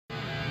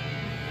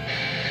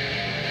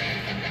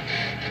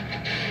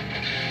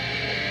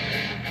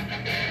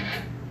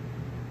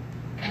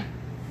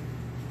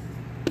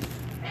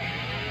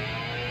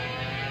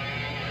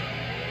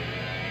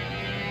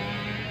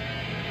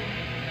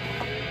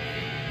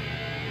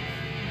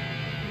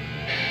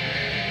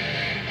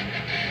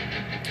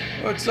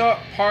What's up,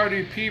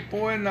 party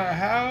people in the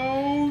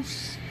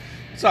house?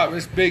 What's up?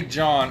 It's Big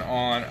John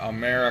on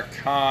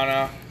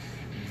Americana,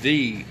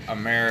 the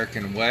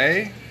American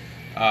way.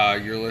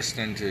 You're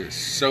listening to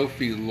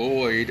Sophie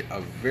Lloyd, a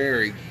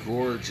very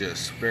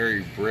gorgeous,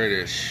 very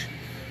British,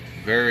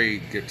 very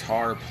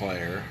guitar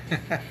player.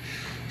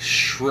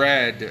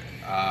 Shred,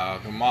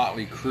 the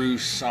Motley Crue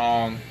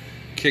song,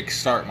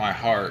 Kickstart My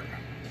Heart.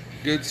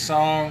 Good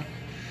song,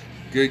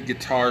 good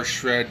guitar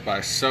shred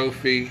by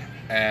Sophie,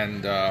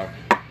 and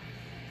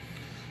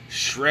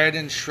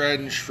shredding.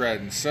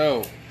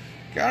 So,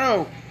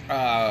 no,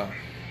 I'm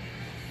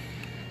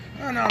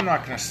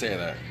not going to say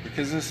that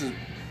because this is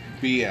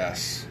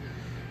BS.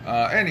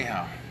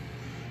 Anyhow,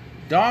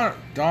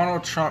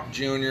 Donald Trump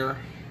Jr.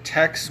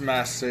 text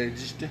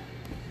messaged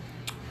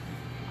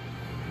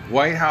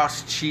White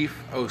House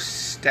Chief of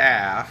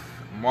Staff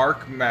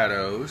Mark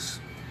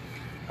Meadows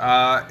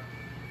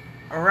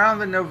around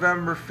the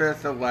November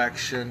 5th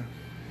election.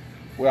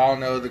 We all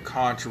know the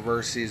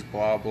controversies,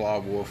 blah, blah,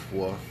 woof,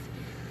 woof.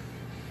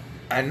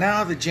 And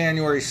now the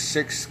January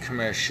 6th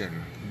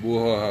Commission.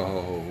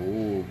 Whoa,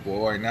 ooh,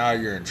 boy, now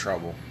you're in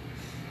trouble.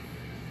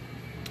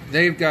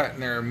 They've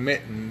gotten their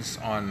mittens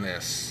on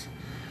this,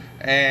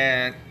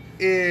 and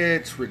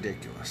it's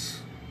ridiculous.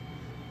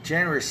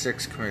 January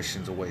 6th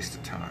Commission's a waste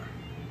of time.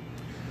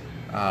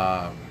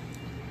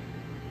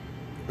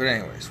 But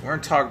anyways, we're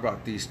going to talk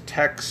about these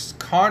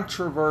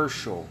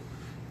controversial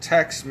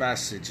text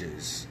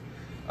messages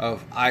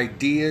of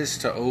ideas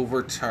to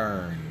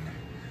overturn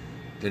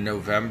the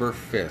November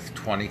 5th,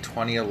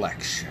 2020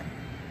 election.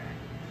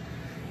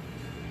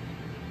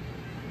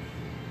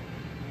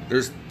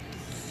 There's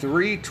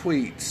 3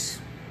 tweets,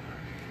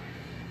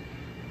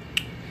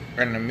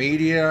 and the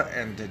media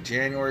and the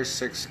January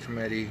 6th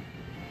committee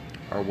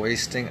are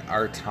wasting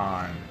our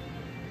time.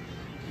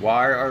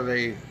 Why are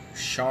they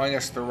showing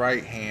us the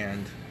right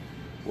hand?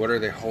 What are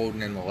they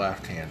holding in the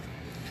left hand?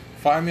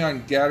 Find me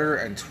on Getter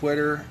and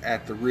Twitter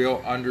at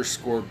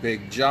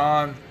 @thereal_Big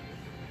John.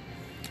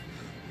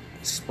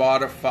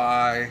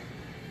 Spotify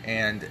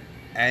and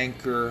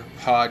Anchor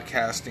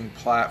podcasting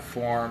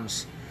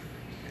platforms,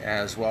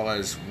 as well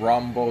as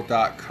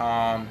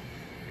Rumble.com.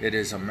 It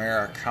is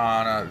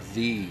Americana,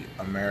 the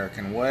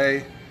American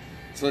way.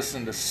 Let's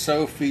listen to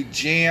Sophie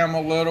jam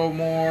a little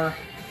more,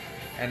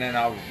 and then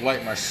I'll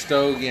light my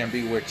stogie and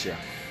be with you.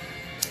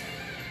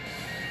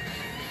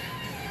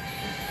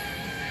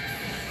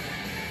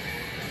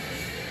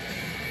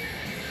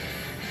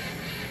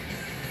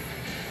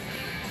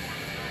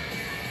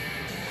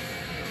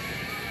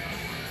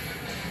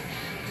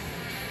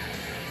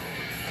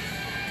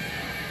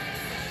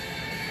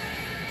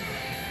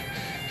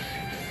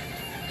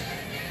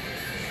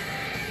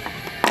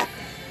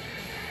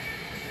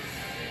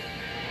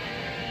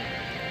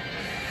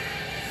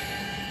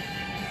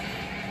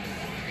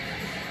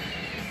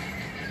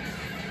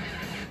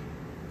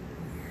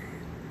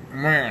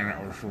 Man,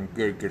 that was some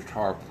good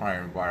guitar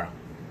playing by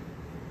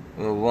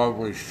the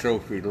lovely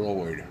Sophie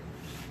Lloyd.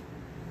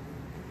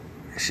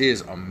 She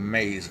is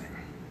amazing.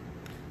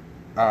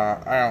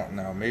 I don't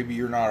know, maybe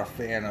you're not a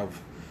fan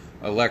of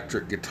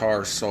electric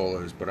guitar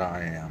solos, but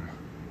I am.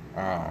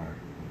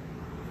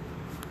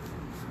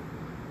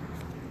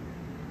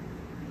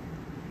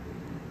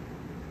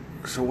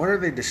 So what are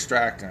they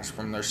distracting us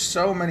from? There's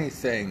so many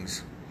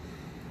things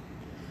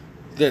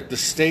that the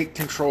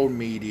state-controlled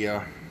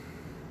media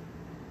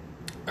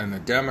and the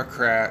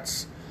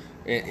Democrats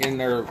in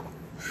their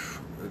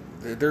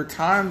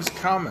time's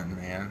coming,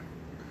 man.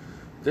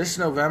 This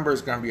November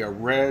is going to be a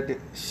red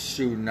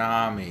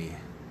tsunami.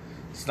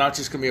 It's not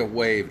just going to be a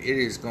wave. It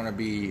is going to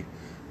be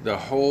the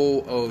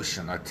whole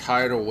ocean, a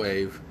tidal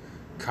wave,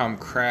 come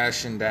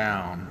crashing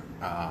down.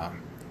 I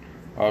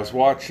was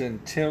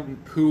watching Tim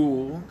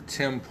Pool,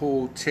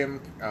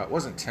 it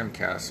wasn't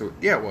Timcast, so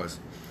yeah, it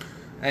was.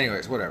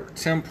 Anyways, whatever.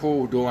 Tim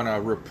Pool doing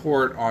a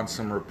report on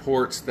some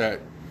reports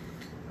that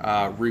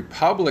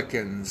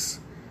Republicans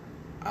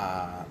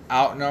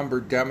outnumber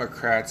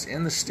Democrats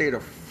in the state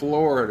of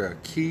Florida,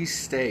 key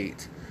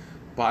state,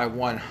 by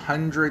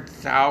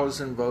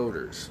 100,000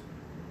 voters.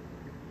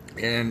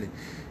 And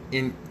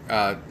in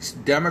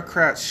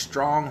Democrat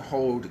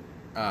stronghold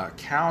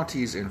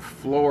counties in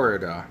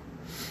Florida,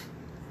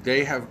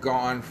 they have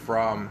gone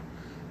from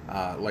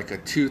like a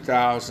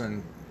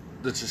 2,000,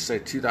 let's just say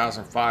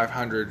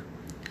 2,500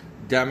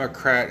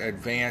 Democrat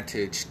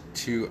advantage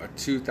to a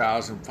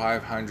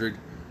 2,500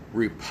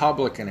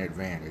 Republican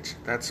advantage.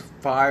 That's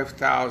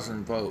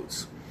 5,000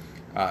 votes,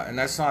 and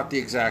that's not the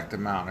exact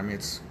amount. I mean,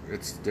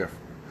 it's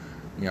different,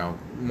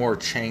 more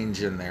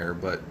change in there,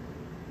 but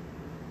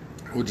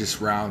we'll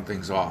just round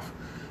things off.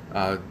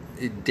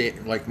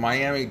 Like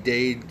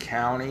Miami-Dade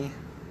County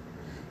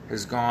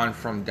has gone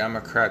from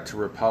Democrat to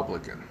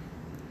Republican.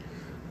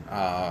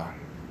 A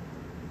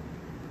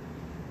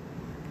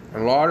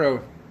lot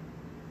of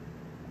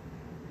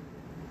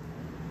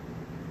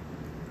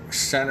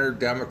center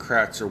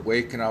Democrats are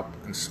waking up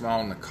and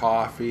smelling the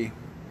coffee,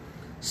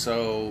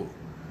 so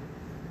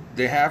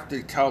they have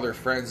to tell their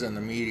friends in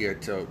the media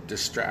to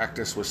distract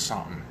us with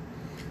something.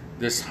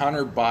 this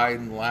Hunter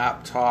Biden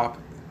laptop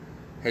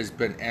has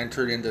been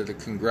entered into the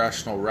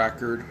congressional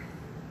record.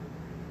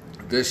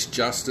 This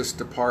Justice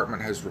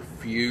Department has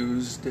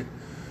refused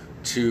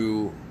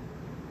to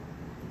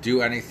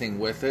do anything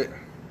with it.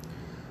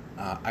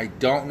 I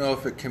don't know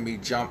if it can be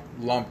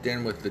lumped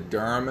in with the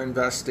Durham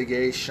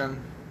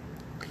investigation,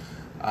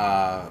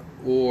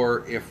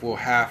 or if we'll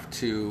have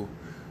to,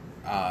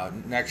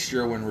 next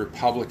year when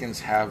Republicans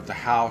have the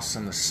House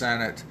and the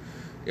Senate,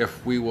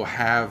 if we will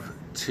have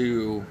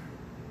to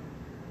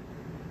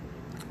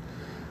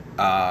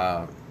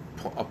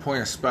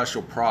appoint a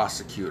special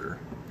prosecutor.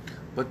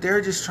 But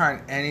they're just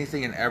trying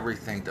anything and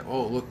everything to,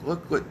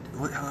 look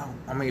how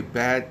many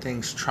bad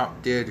things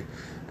Trump did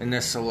in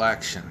this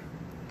election.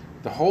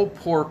 The whole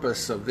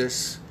purpose of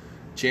this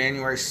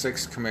January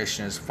 6th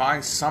commission is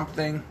find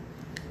something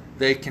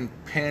they can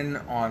pin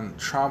on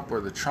Trump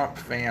or the Trump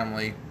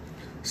family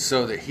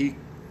so that he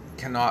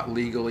cannot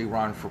legally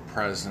run for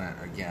president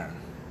again.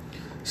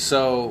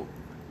 So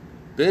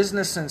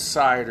Business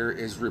Insider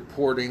is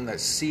reporting that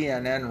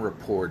CNN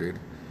reported,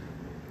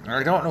 and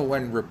I don't know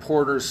when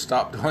reporters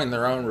stop doing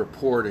their own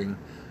reporting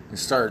and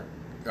start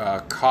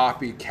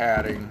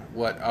copycatting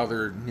what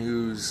other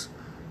news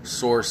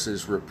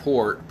sources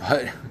report,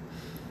 but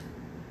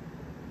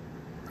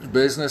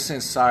Business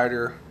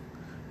Insider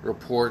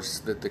reports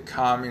that the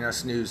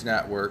Communist News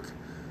Network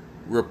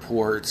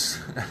reports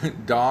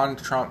Don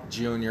Trump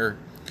Jr.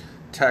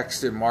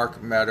 texted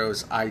Mark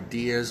Meadows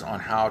ideas on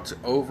how to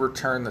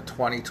overturn the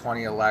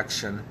 2020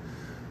 election,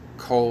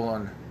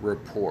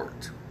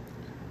 report.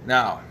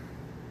 Now,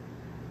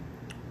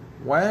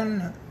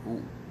 when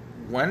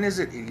is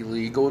it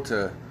illegal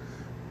to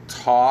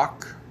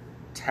talk,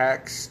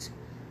 text,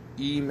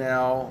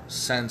 email,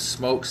 send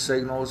smoke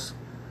signals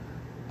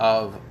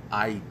of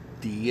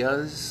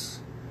ideas?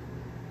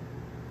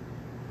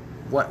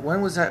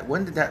 When was that?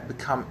 When did that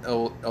become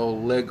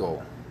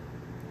illegal?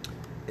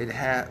 It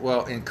had,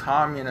 in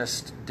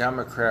communist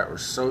Democrat or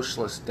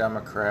socialist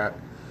Democrat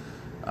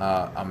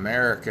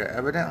America,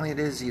 evidently it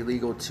is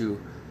illegal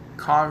to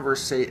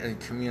conversate and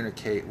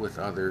communicate with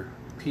other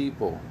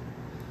people.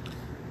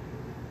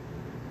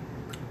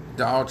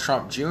 Donald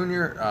Trump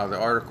Jr., the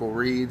article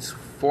reads,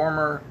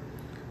 former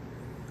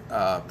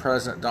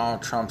President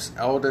Donald Trump's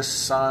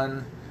eldest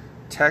son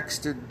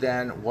texted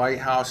then White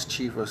House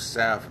Chief of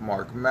Staff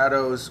Mark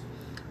Meadows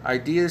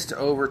ideas to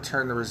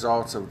overturn the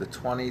results of the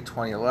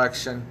 2020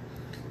 election.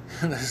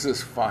 This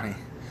is funny.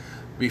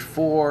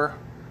 Before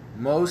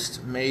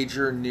most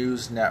major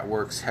news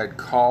networks had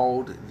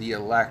called the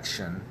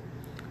election,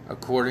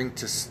 according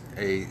to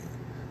a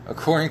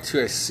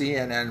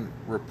CNN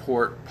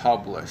report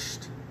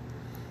published.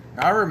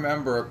 Now, I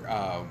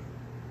remember,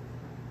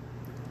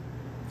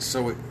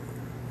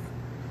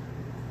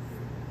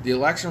 the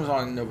election was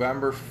on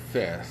November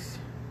 5th,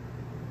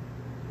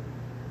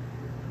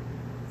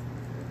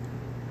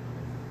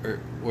 or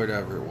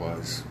whatever it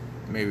was.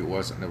 Maybe it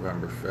wasn't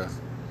November 5th.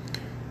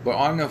 But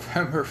on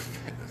November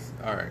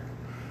 5th, all right,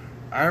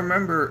 I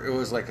remember it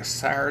was like a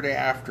Saturday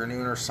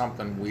afternoon or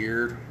something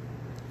weird,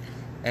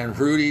 and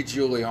Rudy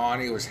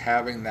Giuliani was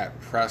having that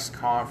press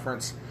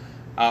conference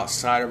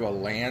outside of a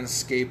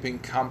landscaping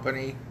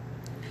company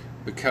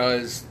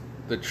because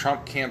the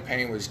Trump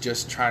campaign was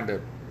just trying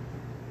to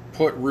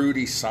put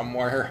Rudy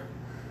somewhere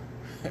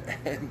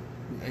and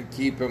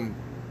keep him.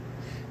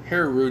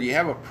 Here, Rudy,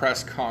 have a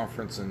press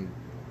conference and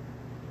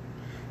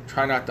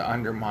try not to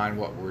undermine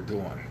what we're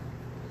doing.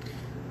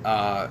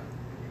 I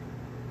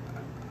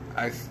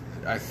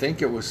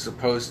think it was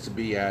supposed to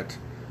be at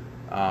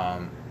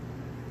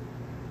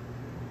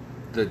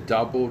the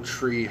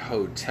Doubletree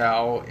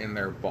Hotel in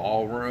their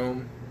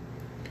ballroom,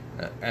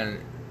 and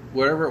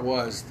whatever it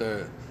was,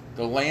 the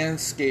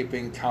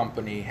landscaping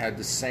company had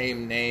the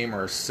same name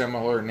or a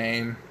similar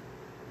name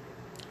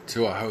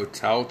to a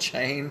hotel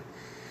chain,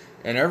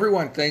 and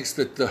everyone thinks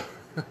that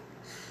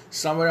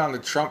somebody on the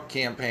Trump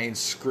campaign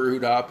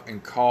screwed up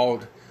and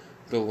called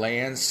the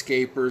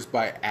landscapers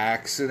by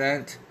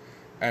accident,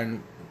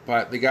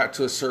 but they got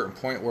to a certain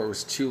point where it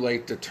was too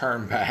late to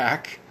turn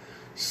back,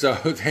 so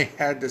they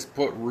had to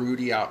put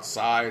Rudy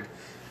outside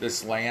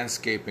this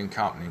landscaping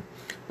company.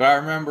 But I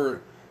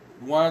remember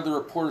one of the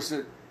reporters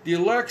said, "The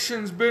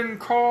election's been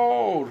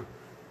called,"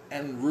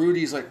 and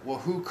Rudy's like, "Well,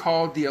 who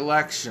called the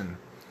election?"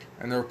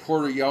 And the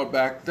reporter yelled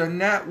back, "The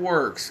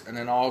networks," and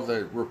then all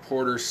the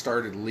reporters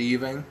started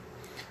leaving.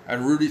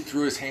 And Rudy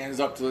threw his hands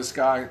up to this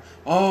guy.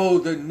 "Oh,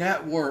 the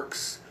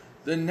networks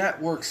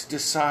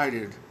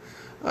decided."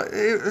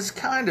 It's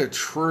kind of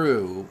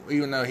true,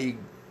 even though he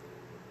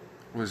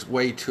was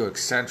way too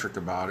eccentric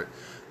about it.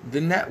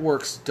 The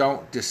networks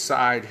don't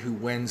decide who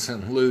wins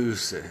and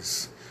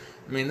loses.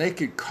 I mean, they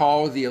could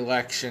call the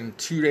election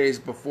 2 days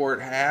before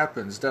it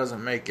happens.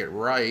 Doesn't make it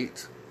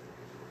right.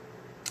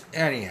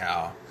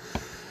 Anyhow,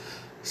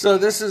 so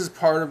this is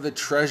part of the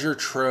treasure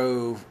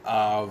trove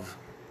of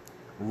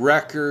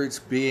records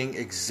being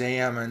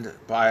examined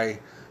by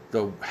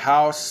the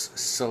House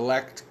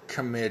Select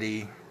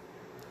Committee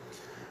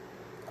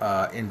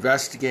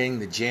investigating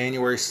the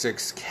January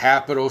 6th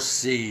Capitol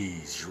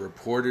siege,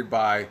 reported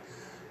by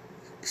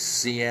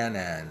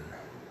CNN,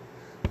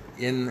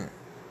 in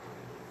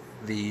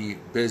the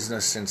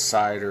Business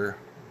Insider,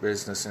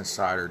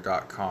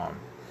 businessinsider.com.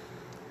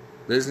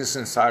 Business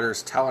Insider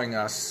is telling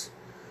us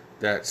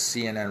that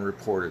CNN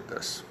reported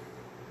this.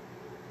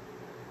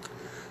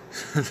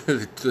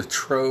 The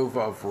trove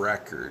of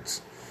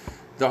records.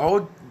 The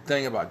whole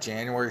thing about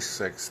January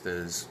 6th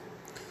is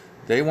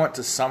they want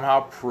to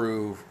somehow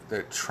prove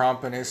that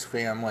Trump and his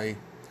family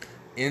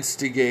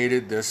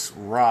instigated this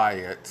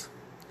riot,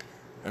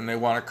 and they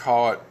want to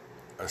call it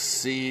a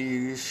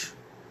siege.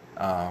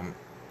 What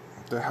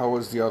the hell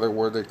was the other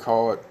word they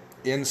call it?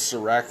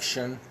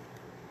 Insurrection.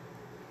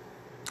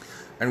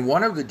 And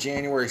one of the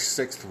January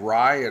 6th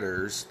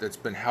rioters that's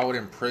been held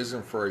in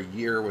prison for a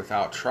year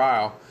without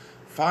trial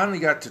finally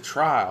got to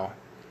trial,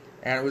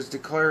 and it was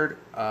declared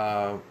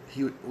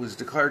he was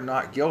declared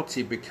not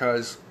guilty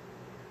because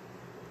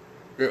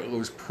it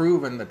was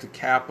proven that the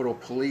Capitol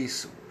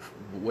Police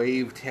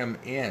waved him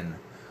in.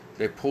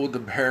 They pulled the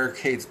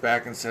barricades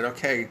back and said,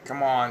 "Okay,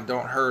 come on,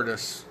 don't hurt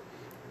us.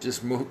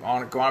 Just move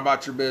on, go on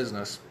about your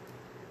business."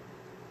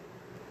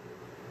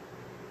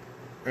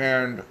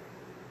 And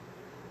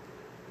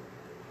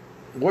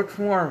what's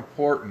more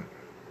important?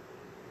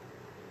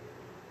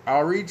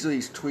 I'll read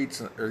these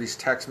tweets or these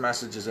text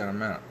messages in a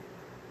minute.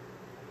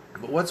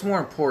 But what's more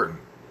important?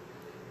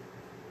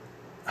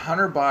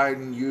 Hunter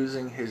Biden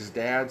using his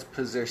dad's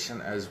position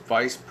as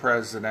vice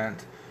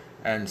president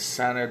and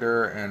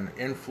senator and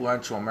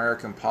influential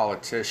American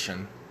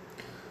politician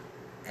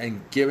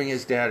and giving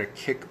his dad a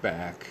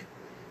kickback,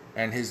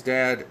 and his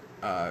dad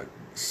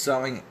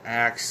selling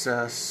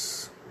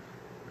access,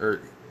 or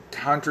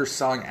Hunter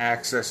selling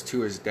access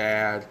to his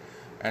dad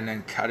and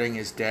then cutting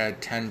his dad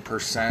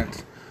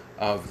 10%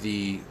 of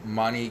the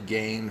money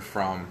gained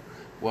from,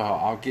 well,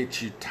 I'll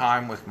get you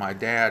time with my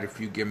dad if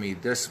you give me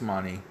this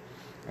money,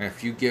 and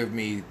if you give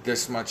me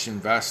this much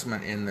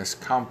investment in this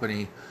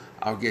company,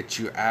 I'll get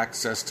you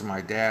access to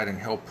my dad and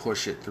he'll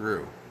push it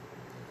through.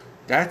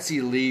 That's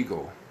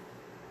illegal.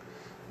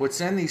 What's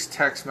in these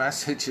text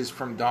messages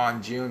from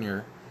Don Jr.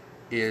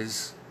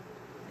 is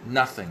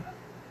nothing.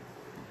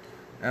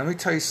 And let me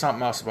tell you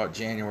something else about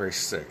January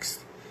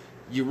 6th.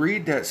 You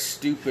read that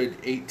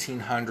stupid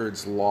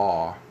 1800s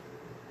law.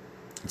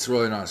 It's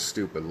really not a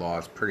stupid law.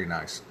 It's pretty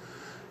nice.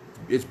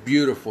 It's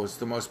beautiful. It's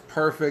the most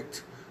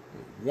perfect,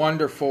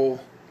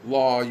 wonderful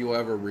law you'll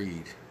ever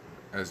read,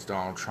 as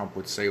Donald Trump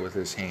would say with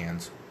his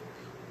hands.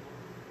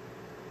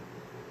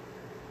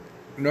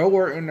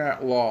 Nowhere in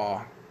that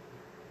law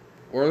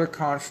or the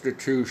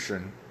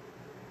Constitution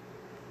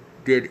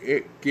did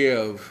it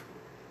give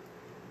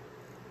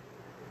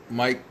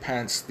Mike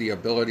Pence the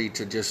ability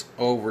to just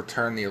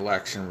overturn the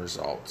election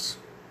results.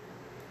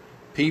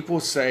 People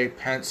say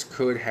Pence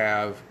could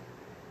have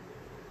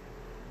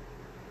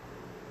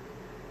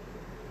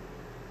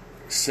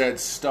said,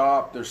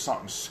 "Stop, there's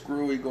something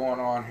screwy going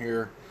on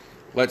here.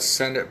 Let's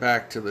send it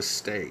back to the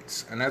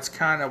states." And that's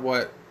kind of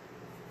what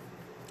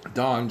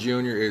Don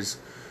Jr. is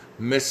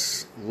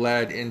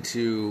misled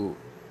into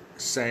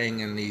saying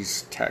in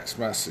these text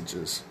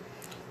messages.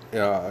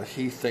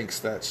 He thinks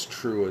that's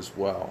true as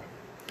well.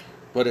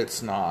 But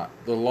it's not.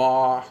 The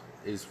law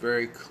is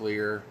very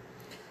clear.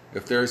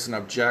 If there's an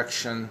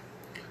objection,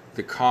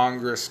 the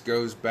Congress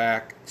goes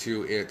back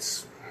to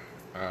its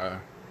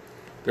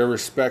their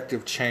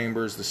respective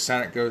chambers. The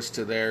Senate goes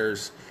to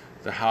theirs.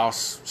 The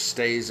House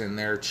stays in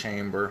their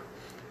chamber,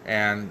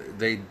 and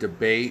they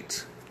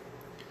debate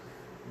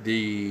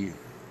the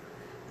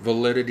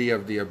validity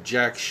of the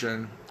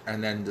objection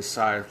and then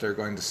decide if they're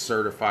going to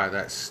certify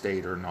that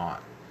state or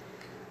not.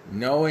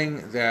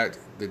 Knowing that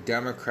the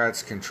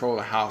Democrats control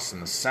the House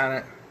and the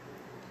Senate,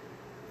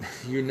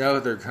 you know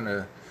they're going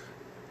to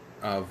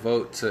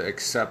vote to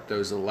accept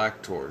those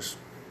electors.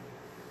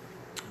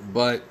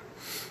 But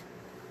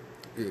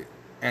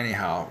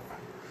anyhow,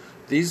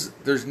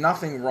 there's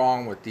nothing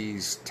wrong with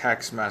these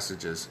text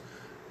messages.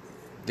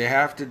 They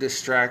have to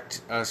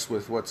distract us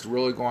with what's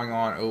really going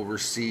on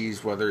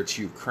overseas, whether it's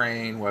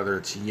Ukraine, whether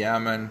it's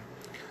Yemen,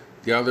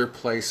 the other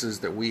places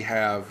that we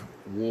have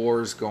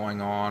wars going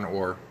on,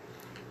 or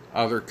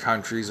other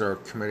countries are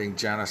committing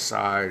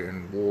genocide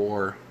and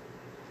war.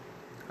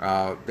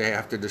 They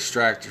have to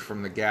distract you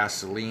from the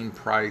gasoline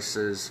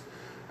prices,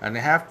 and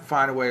they have to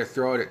find a way to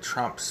throw it at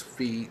Trump's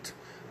feet,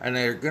 and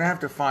they're going to have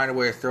to find a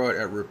way to throw it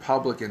at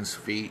Republicans'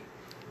 feet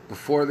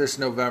before this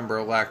November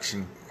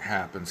election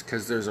happens,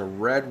 because there's a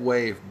red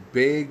wave,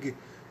 big,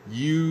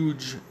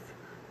 huge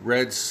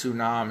red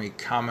tsunami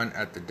coming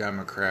at the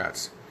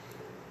Democrats.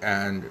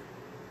 And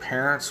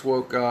parents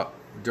woke up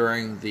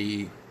during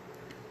the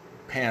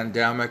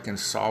pandemic and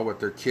saw what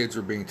their kids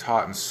were being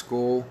taught in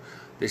school.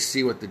 They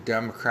see what the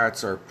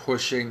Democrats are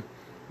pushing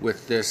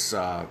with this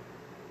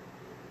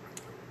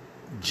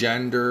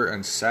gender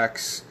and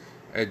sex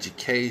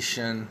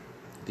education,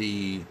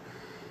 the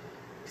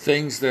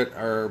things that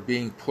are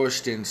being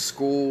pushed in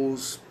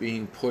schools,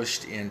 being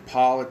pushed in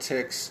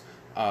politics.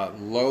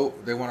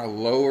 They want to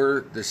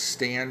lower the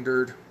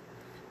standard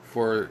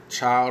for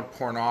child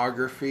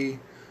pornography,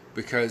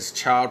 because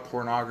child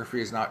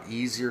pornography is now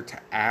easier to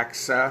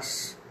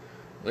access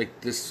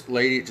Like this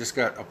lady just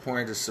got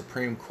appointed to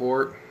Supreme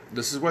Court.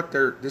 This is why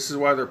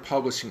they're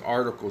publishing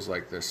articles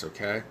like this,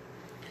 okay?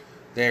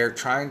 They're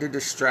trying to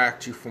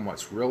distract you from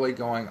what's really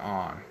going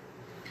on.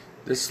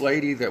 This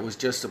lady that was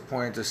just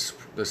appointed to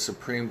the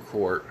Supreme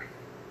Court,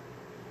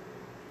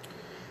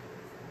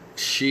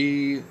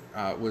 she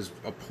was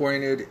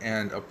appointed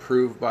and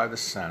approved by the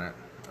Senate,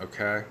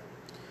 okay?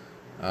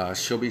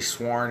 She'll be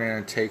sworn in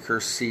and take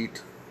her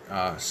seat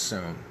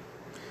soon.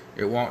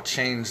 It won't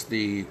change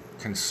the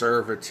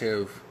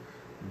conservative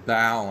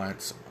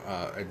balance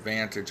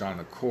advantage on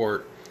the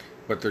court,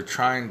 but they're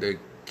trying to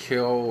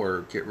kill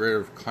or get rid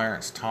of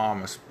Clarence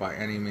Thomas by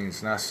any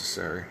means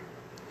necessary.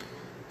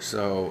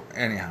 So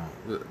anyhow,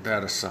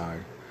 that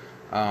aside,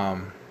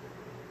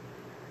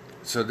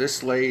 so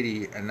this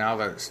lady, and now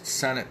the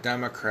Senate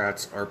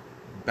Democrats are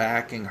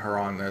backing her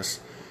on this.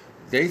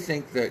 They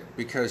think that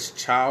because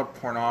child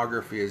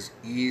pornography is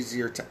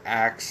easier to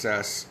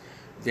access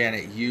than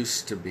it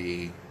used to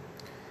be,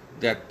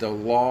 that the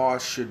law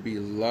should be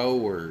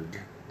lowered.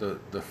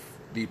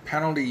 The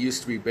penalty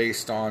used to be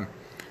based on,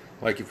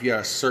 like, if you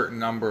had a certain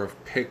number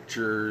of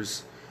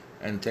pictures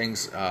and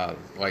things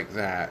like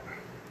that,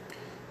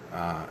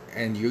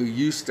 and you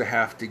used to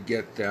have to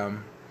get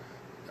them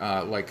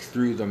like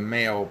through the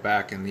mail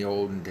back in the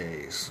olden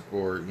days,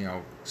 or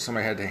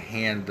somebody had to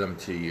hand them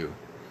to you.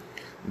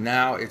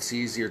 Now it's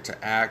easier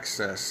to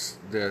access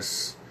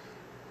this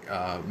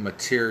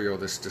material,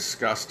 this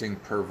disgusting,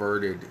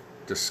 perverted,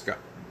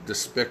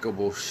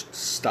 despicable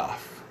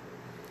stuff.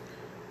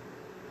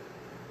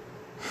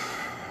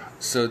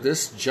 So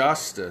this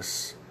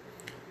justice,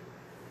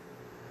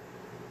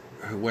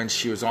 when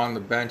she was on the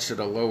bench at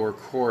a lower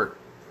court,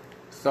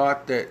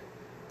 thought that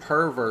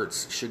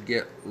perverts should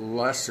get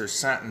lesser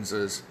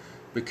sentences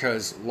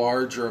because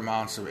larger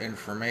amounts of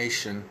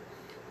information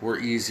were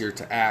easier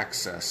to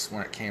access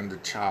when it came to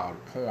child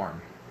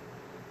porn.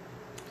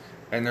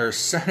 And there are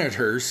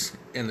senators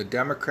in the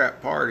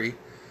Democrat Party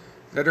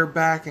that are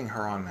backing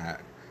her on that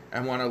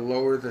and want to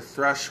lower the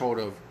threshold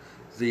of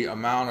the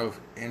amount of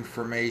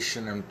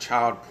information and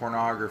child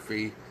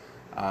pornography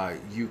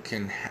you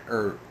can,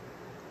 or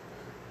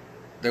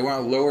they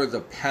want to lower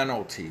the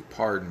penalty,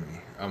 pardon me,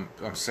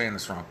 I'm saying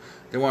this wrong.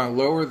 They want to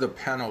lower the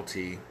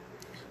penalty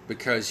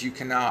because you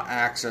can now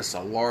access a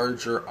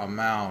larger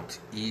amount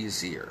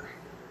easier.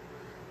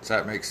 Does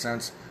that make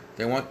sense?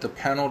 They want the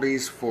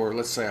penalties for,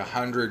 let's say,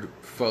 100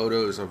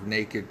 photos of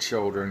naked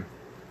children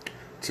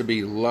to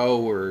be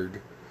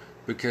lowered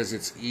because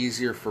it's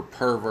easier for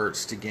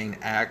perverts to gain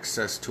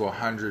access to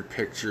 100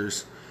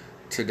 pictures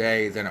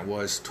today than it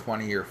was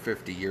 20 or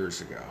 50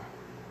 years ago.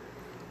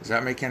 Does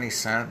that make any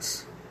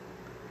sense?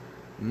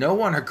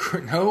 No,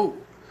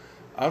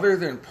 other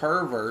than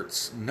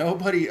perverts,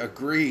 nobody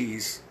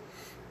agrees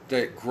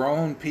that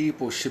grown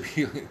people should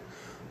be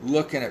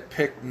looking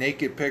at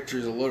naked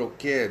pictures of little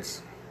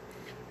kids.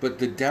 But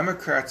the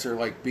Democrats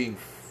are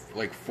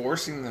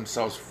forcing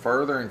themselves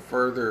further and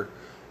further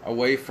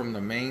away from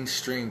the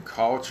mainstream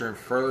culture and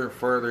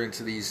further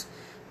into these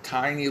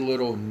tiny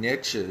little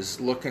niches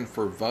looking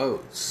for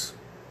votes,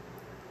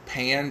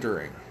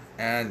 pandering.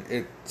 And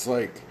it's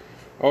like,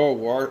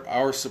 oh,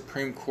 our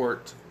Supreme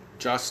Court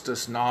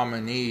Justice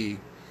nominee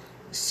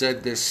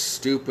said this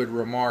stupid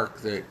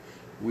remark that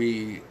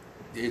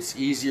it's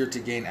easier to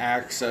gain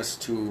access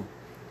to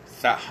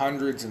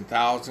hundreds and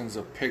thousands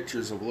of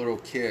pictures of little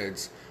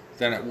kids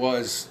than it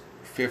was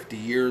 50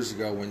 years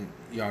ago when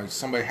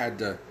somebody had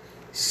to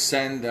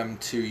send them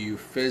to you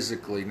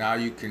physically. Now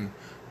you can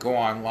go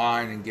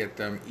online and get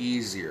them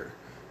easier.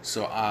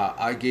 So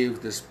I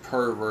gave this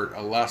pervert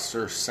a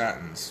lesser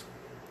sentence.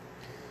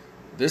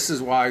 This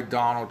is why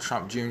Donald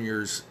Trump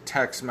Jr.'s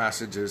text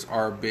messages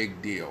are a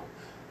big deal.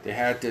 They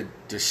had to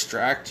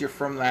distract you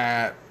from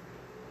that,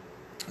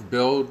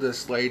 build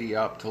this lady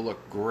up to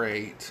look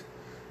great.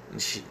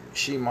 And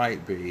she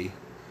might be.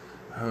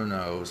 Who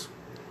knows?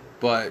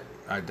 But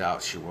I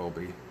doubt she will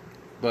be.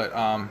 But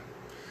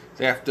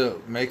they have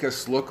to make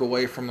us look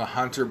away from the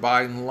Hunter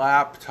Biden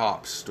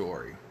laptop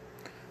story.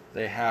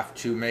 They have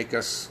to make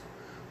us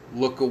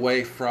look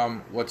away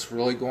from what's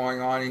really going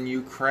on in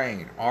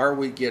Ukraine. Are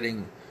we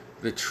getting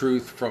the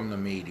truth from the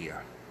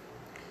media?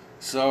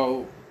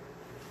 So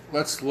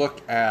let's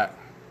look at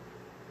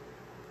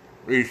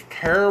these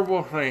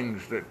terrible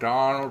things that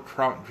Donald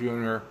Trump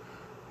Jr.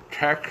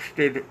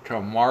 texted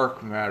to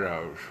Mark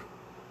Meadows.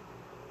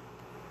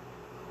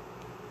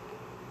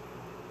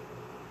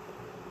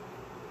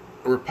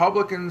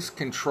 Republicans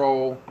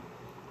control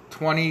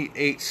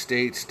 28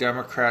 states,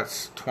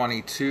 Democrats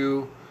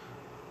 22.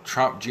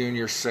 Trump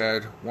Jr.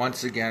 said,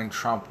 once again,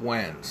 Trump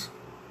wins.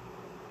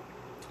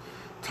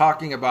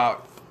 Talking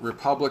about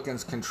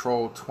Republicans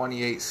control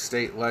 28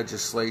 state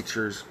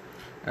legislatures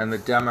and the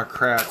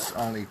Democrats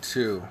only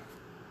 2.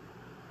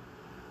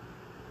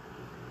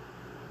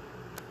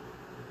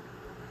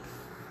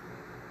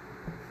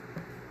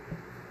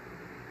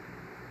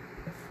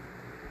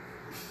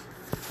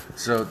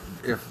 So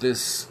if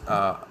these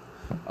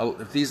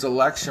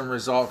election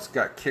results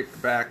got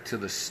kicked back to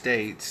the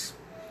states,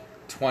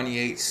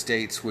 28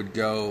 states would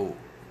go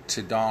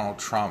to Donald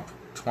Trump,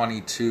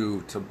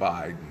 22 to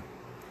Biden.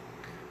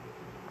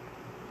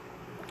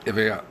 If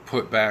it got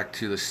put back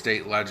to the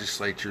state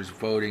legislatures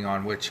voting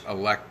on which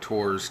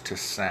electors to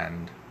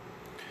send.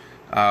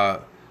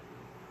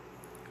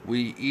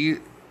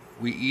 We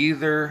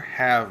either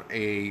have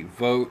a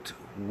vote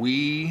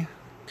we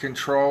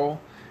control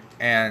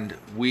and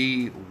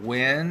we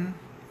win,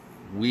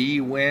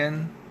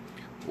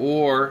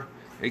 or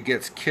it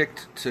gets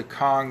kicked to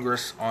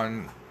Congress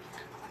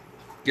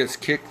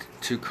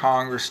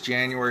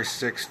January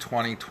 6,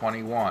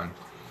 2021.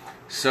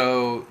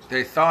 So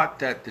they thought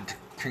that the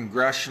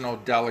congressional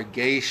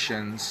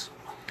delegations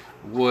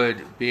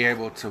would be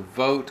able to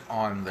vote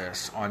on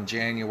this on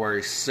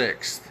January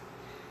 6th.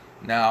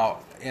 Now,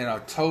 in a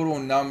total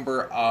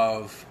number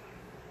of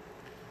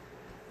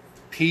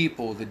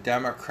people, the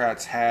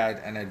Democrats had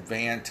an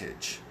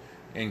advantage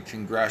in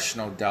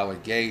congressional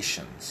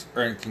delegations,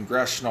 or in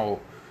congressional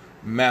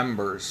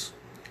members,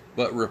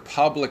 but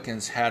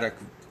Republicans had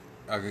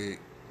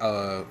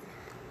a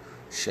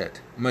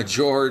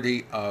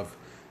majority of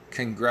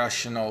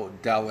congressional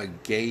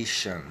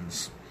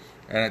delegations,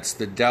 and it's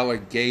the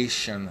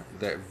delegation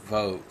that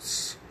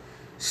votes.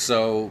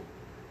 So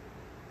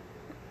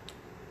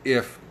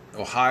if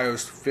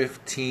Ohio's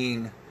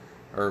 15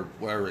 or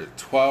whatever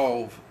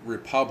 12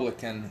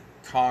 Republican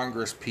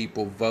Congress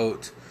people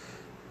vote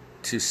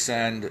to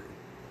send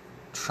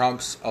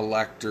Trump's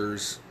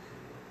electors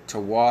to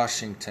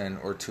Washington,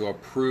 or to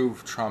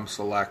approve Trump's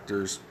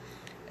electors,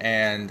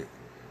 and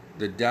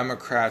the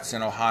Democrats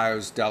in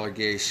Ohio's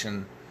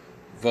delegation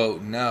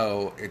vote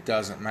no, it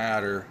doesn't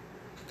matter.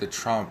 The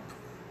Trump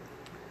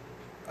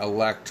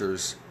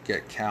electors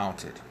get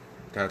counted.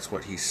 That's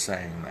what he's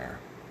saying there.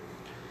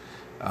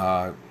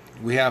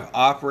 We have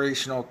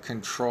operational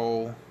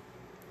control,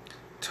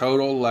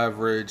 total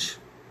leverage,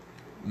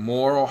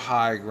 moral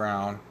high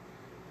ground.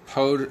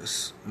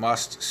 POTUS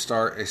must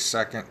start a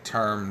second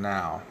term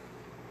now.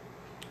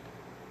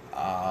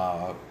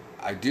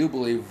 I do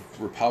believe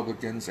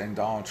Republicans and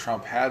Donald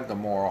Trump had the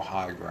moral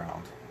high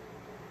ground.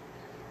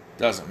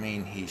 Doesn't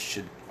mean he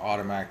should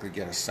automatically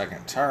get a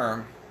second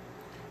term,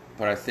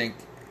 but I think,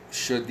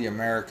 should the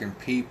American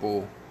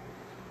people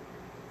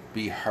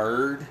be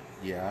heard?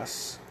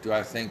 Yes. Do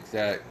I think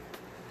that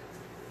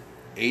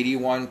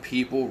 81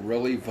 people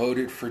really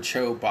voted for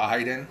Joe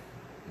Biden?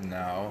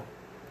 No.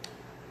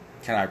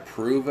 Can I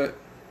prove it?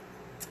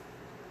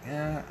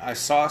 Yeah, I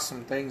saw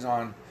some things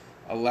on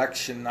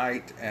election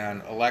night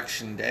and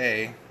election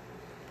day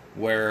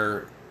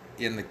where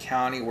in the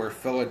county where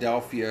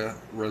Philadelphia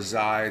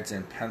resides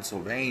in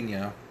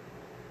Pennsylvania,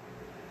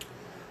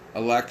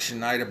 election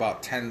night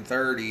about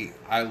 10:30,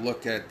 I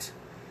look at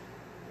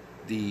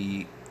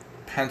the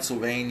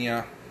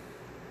Pennsylvania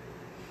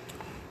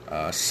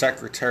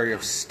Secretary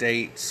of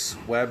State's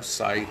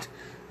website,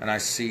 and I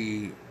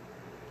see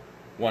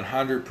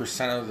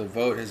 100% of the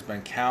vote has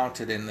been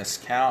counted in this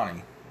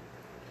county.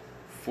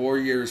 4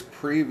 years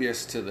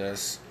previous to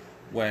this,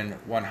 when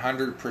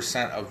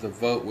 100% of the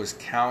vote was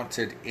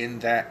counted in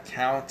that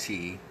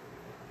county,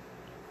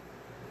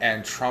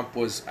 and Trump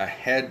was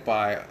ahead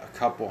by a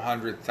couple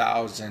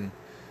 100,000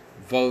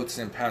 votes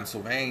in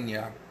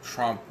Pennsylvania,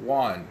 Trump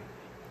won.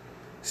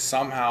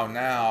 Somehow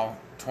now,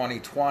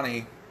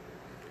 2020,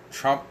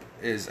 Trump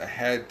is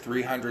ahead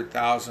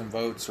 300,000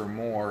 votes or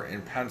more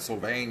in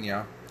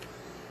Pennsylvania.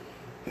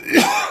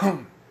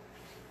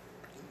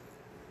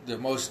 The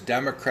most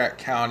Democrat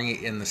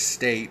county in the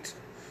state,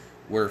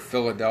 where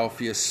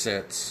Philadelphia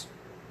sits.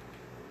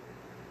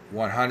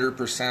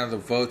 100% of the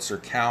votes are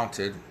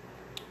counted.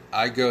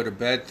 I go to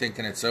bed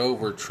thinking it's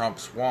over,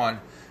 Trump's won.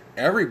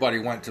 Everybody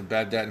went to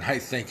bed that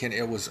night thinking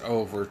it was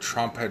over,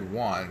 Trump had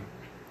won.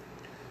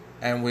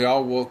 And we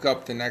all woke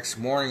up the next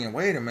morning and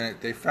wait a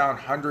minute, they found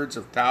hundreds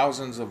of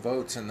thousands of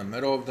votes in the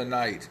middle of the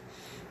night.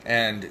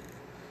 And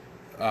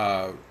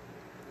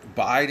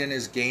Biden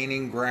is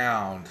gaining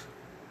ground.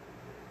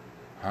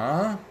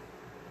 Huh?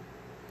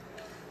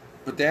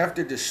 But they have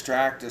to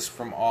distract us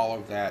from all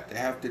of that. They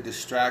have to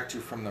distract you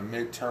from the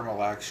midterm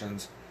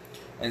elections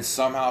and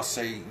somehow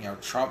say,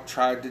 Trump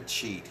tried to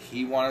cheat.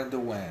 He wanted to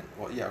win.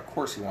 Well, yeah, of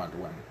course he wanted to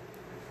win.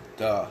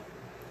 Duh.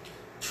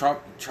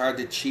 Trump tried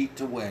to cheat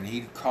to win.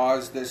 He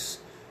caused this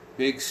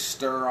big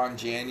stir on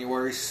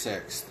January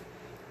 6th.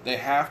 They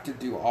have to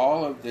do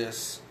all of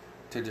this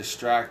to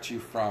distract you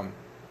from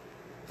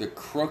the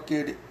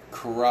crooked,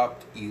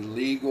 corrupt,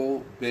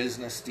 illegal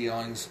business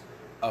dealings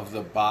of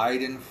the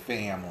Biden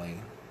family,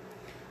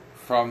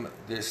 from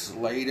this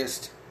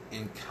latest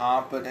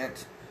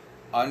incompetent,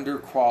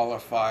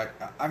 underqualified.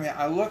 I mean,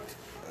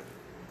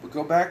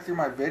 go back through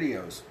my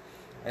videos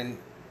and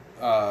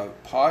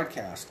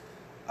podcast.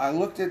 I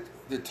looked at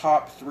the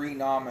top 3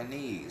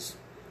 nominees,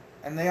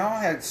 and they all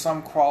had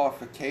some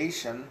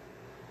qualification,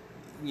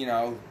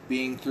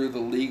 being through the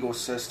legal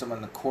system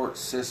and the court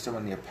system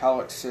and the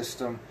appellate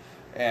system,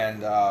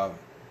 and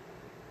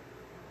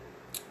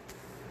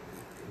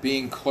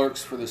being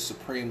clerks for the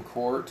Supreme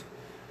Court,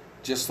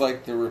 just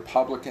like the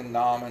Republican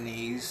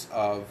nominees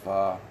of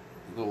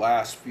the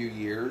last few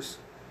years.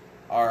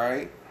 All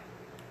right,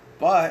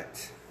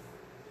 but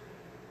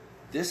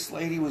This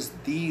lady was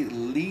the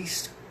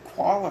least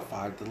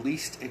qualified, the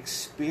least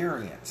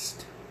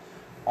experienced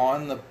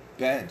on the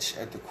bench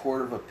at the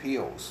Court of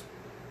Appeals.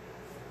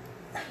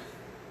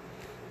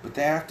 But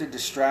they have to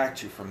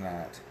distract you from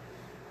that.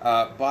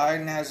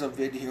 Biden has a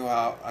video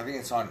out, I think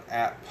it's on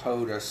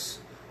 @POTUS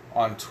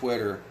on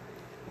Twitter,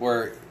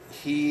 where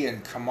he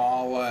and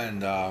Kamala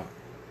and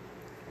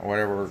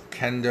whatever,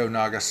 Kendo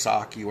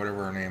Nagasaki,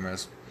 whatever her name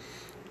is.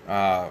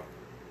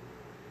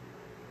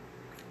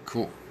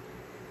 Cool.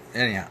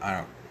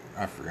 Anyhow,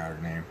 I forgot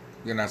her name.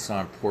 And that's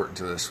not important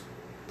to this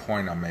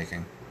point I'm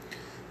making.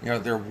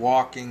 They're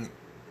walking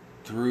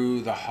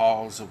through the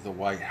halls of the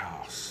White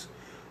House.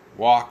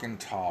 Walking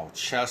tall,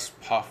 chest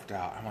puffed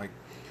out. I'm like,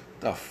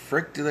 the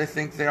frick do they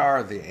think they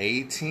are? The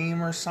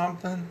A-team or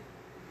something?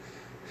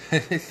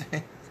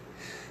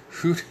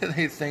 Who do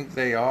they think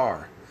they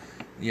are?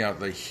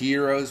 The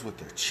heroes with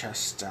their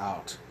chests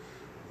out,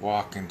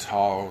 walking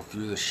tall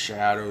through the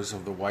shadows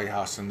of the White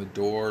House, and the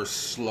door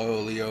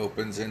slowly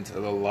opens into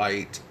the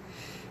light.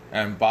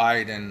 And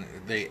Biden,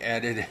 they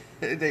edit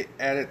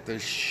the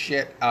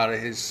shit out of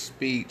his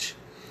speech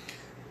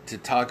to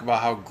talk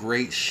about how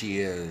great she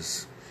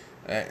is.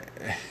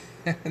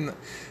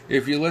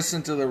 If you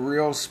listen to the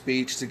real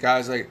speech, the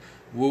guy's like,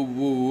 woo,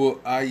 woo,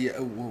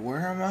 woo,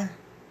 where am I?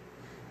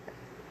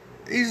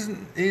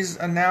 He's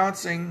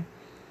announcing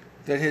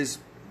that his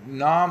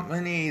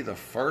nominee, the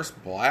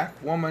first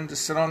black woman to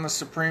sit on the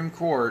Supreme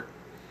Court,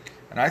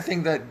 and I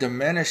think that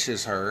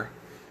diminishes her.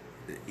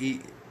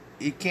 He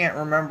can't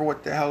remember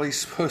what the hell he's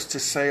supposed to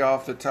say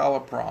off the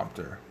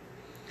teleprompter.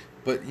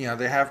 But,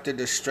 they have to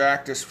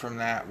distract us from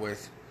that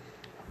with,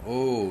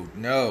 oh,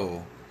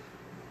 no,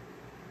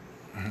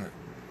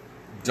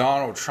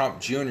 Donald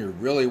Trump Jr.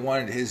 really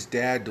wanted his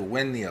dad to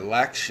win the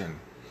election.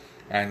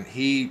 And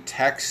he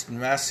text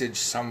messaged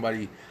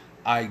somebody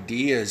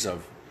ideas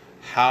of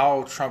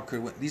how Trump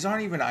could win. These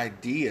aren't even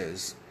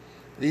ideas.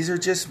 These are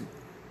just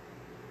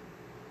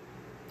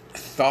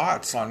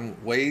thoughts on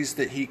ways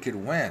that he could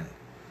win.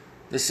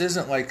 This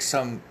isn't like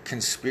some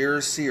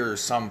conspiracy or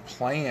some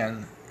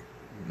plan.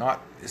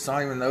 It's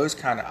not even those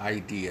kind of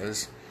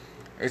ideas.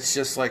 It's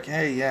just like,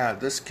 hey, yeah,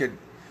 this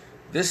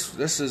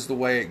is the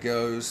way it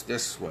goes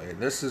this way.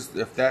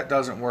 If that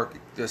doesn't work,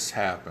 this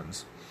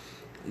happens.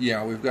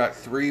 We've got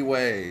 3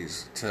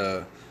 ways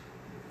to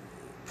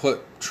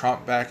put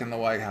Trump back in the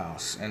White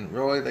House. And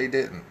really, they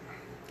didn't.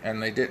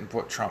 And they didn't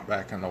put Trump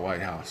back in the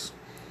White House.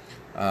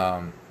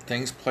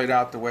 Things played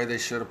out the way they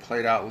should have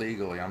played out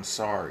legally. I'm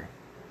sorry.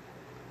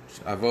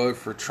 I voted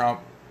for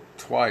Trump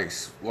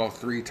twice. Well,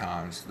 3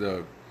 times.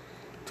 The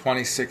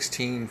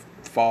 2016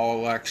 fall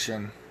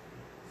election.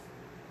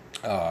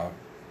 Of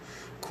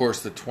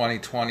course, the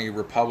 2020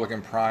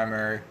 Republican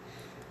primary.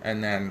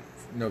 And then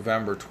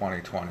November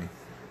 2020.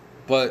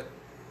 But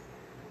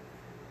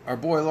our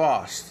boy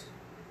lost.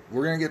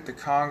 We're going to get the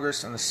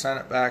Congress and the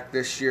Senate back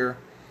this year.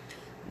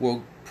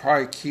 We'll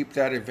probably keep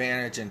that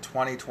advantage in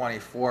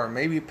 2024.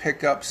 Maybe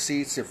pick up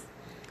seats if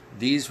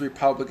these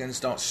Republicans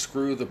don't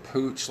screw the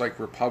pooch like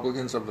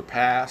Republicans of the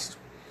past.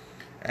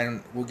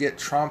 And we'll get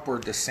Trump or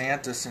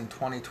DeSantis in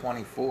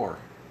 2024.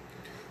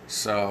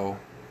 So,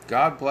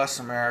 God bless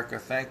America.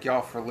 Thank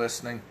y'all for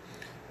listening.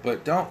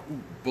 But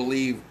don't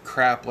believe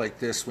crap like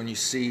this when you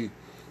see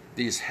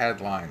these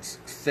headlines.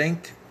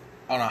 Think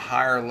on a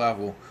higher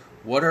level.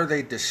 What are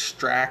they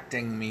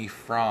distracting me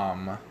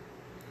from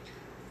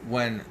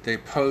when they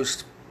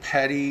post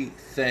petty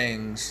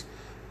things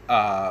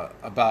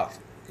about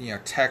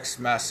text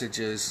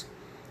messages,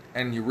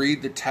 and you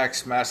read the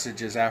text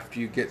messages after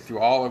you get through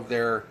all of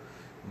their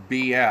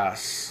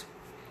BS,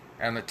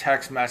 and the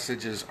text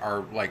messages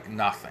are like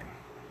nothing.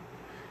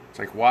 It's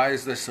like, why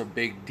is this a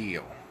big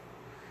deal?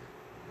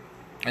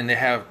 And they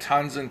have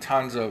tons and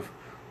tons of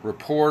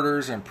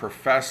reporters and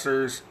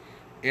professors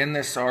in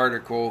this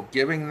article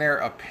giving their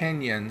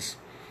opinions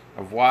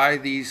of why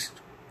these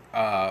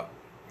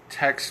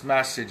text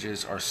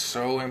messages are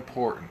so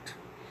important.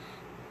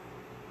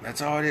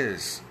 That's all it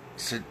is.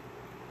 It's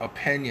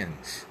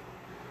opinions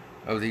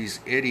of these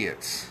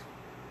idiots.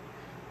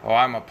 Oh,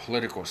 I'm a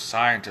political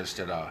scientist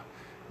at a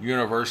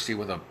university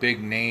with a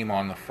big name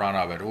on the front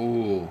of it.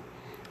 Ooh,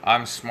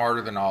 I'm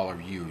smarter than all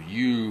of you.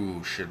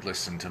 You should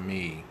listen to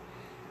me.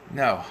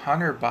 No,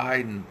 Hunter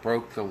Biden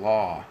broke the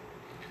law.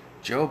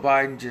 Joe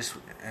Biden just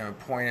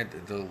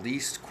appointed the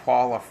least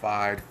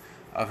qualified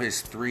of his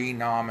 3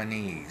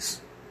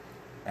 nominees.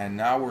 And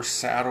now we're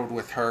saddled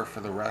with her for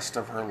the rest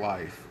of her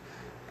life.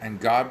 And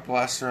God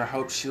bless her. I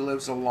hope she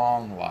lives a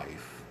long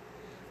life.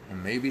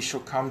 And maybe she'll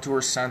come to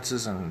her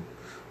senses and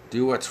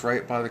do what's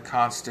right by the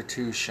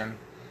Constitution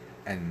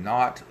and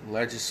not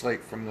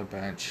legislate from the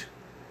bench.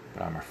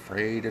 But I'm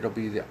afraid it'll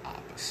be the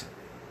opposite.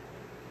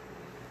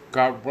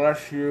 God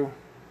bless you.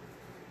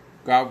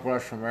 God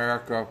bless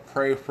America.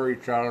 Pray for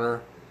each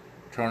other.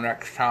 Till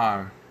next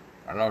time.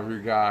 I love you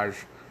guys.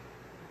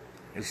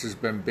 This has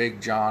been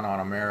Big John on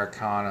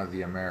Americana,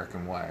 the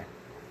American Way.